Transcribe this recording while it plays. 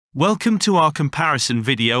Welcome to our comparison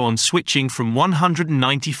video on switching from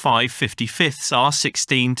 195/55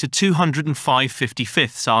 R16 to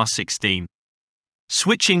 205/55 R16.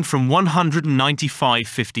 Switching from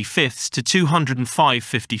 195/55 to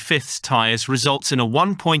 205/55 tires results in a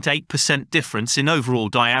 1.8% difference in overall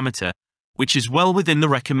diameter, which is well within the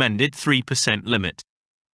recommended 3% limit.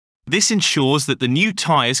 This ensures that the new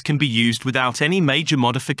tires can be used without any major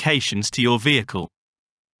modifications to your vehicle.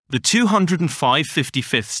 The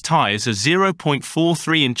 205/55 tires are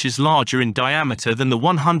 0.43 inches larger in diameter than the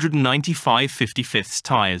 195/55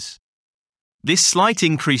 tires. This slight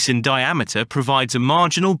increase in diameter provides a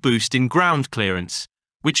marginal boost in ground clearance,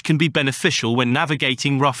 which can be beneficial when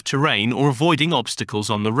navigating rough terrain or avoiding obstacles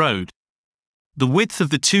on the road. The width of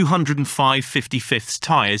the 205/55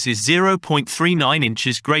 tires is 0.39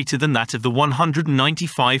 inches greater than that of the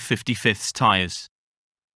 195/55 tires.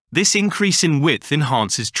 This increase in width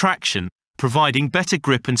enhances traction, providing better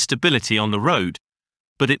grip and stability on the road,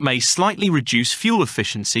 but it may slightly reduce fuel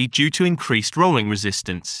efficiency due to increased rolling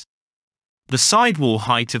resistance. The sidewall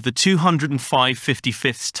height of the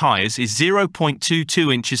 205/55 tires is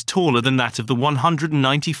 0.22 inches taller than that of the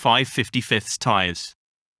 195/55 tires.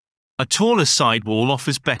 A taller sidewall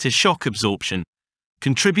offers better shock absorption,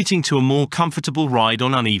 contributing to a more comfortable ride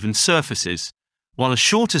on uneven surfaces, while a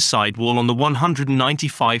shorter sidewall on the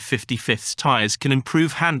 195/55 tires can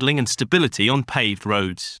improve handling and stability on paved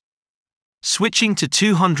roads. Switching to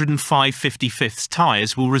 205/55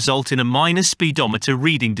 tires will result in a minor speedometer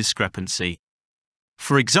reading discrepancy.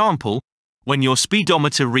 For example, when your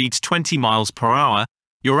speedometer reads 20 miles per hour,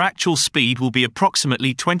 your actual speed will be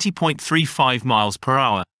approximately 20.35 miles per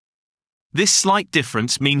hour. This slight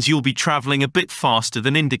difference means you'll be traveling a bit faster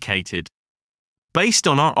than indicated. Based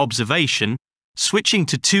on our observation, switching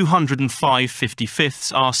to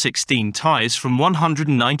 205/55 R16 tires from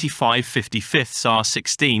 195/55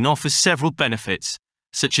 R16 offers several benefits,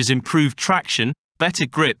 such as improved traction, better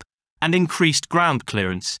grip, and increased ground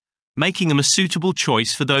clearance, making them a suitable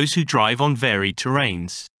choice for those who drive on varied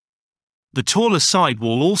terrains. The taller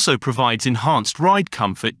sidewall also provides enhanced ride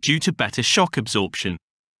comfort due to better shock absorption.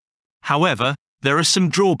 However, there are some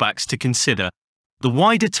drawbacks to consider. The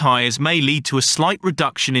wider tires may lead to a slight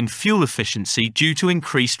reduction in fuel efficiency due to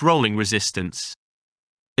increased rolling resistance.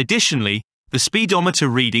 Additionally, the speedometer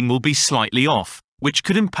reading will be slightly off, which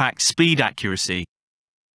could impact speed accuracy.